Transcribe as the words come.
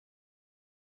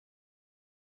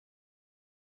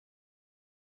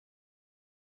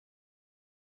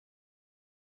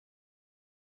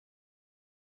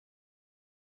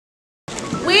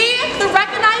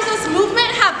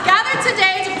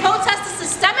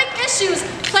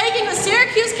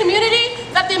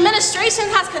administration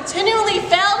has continually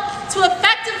failed to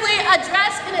effectively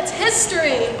address in its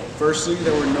history. Firstly,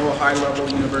 there were no high-level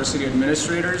university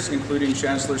administrators, including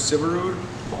Chancellor Syverud,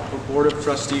 or Board of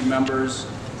Trustee members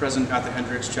present at the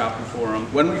Hendricks Chapel Forum.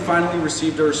 When we finally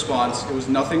received a response, it was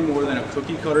nothing more than a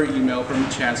cookie-cutter email from the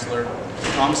Chancellor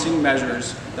promising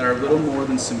measures that are little more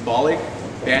than symbolic,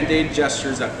 band-aid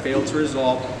gestures that fail to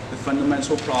resolve the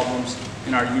fundamental problems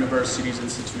in our university's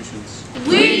institutions.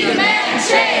 We demand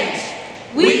change!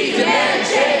 We demand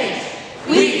change!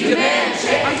 We demand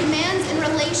change! Our demands in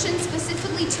relation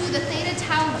specifically to the Theta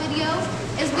Tau video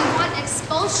is we want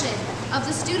expulsion of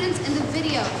the students in the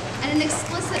video and an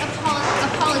explicit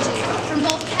apology from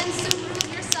both Kent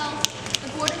Syverud, yourself, the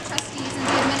Board of Trustees, and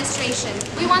the administration.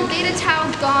 We want Theta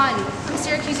Tau gone from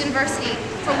Syracuse University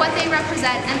for what they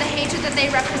represent and the hatred that they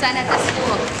represent at this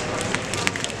school.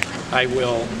 I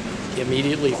will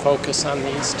immediately focus on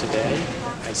these today.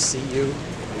 I see you,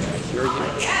 I hear you,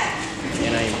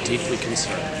 and I am deeply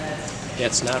concerned.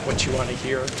 That's not what you want to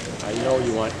hear. I know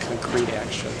you want concrete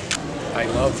action. I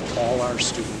love all our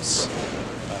students.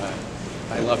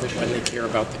 I love it when they care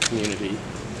about the community.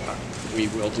 We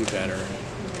will do better.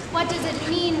 What does it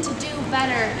mean to do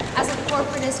better as a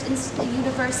corporatist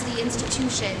university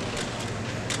institution?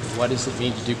 What does it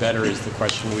mean to do better is the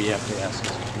question we have to ask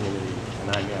as a community,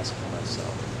 and I'm asking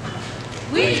myself.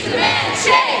 We demand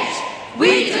change!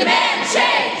 We demand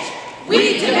change!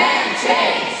 We demand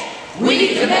change!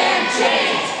 We demand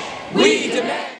change! We demand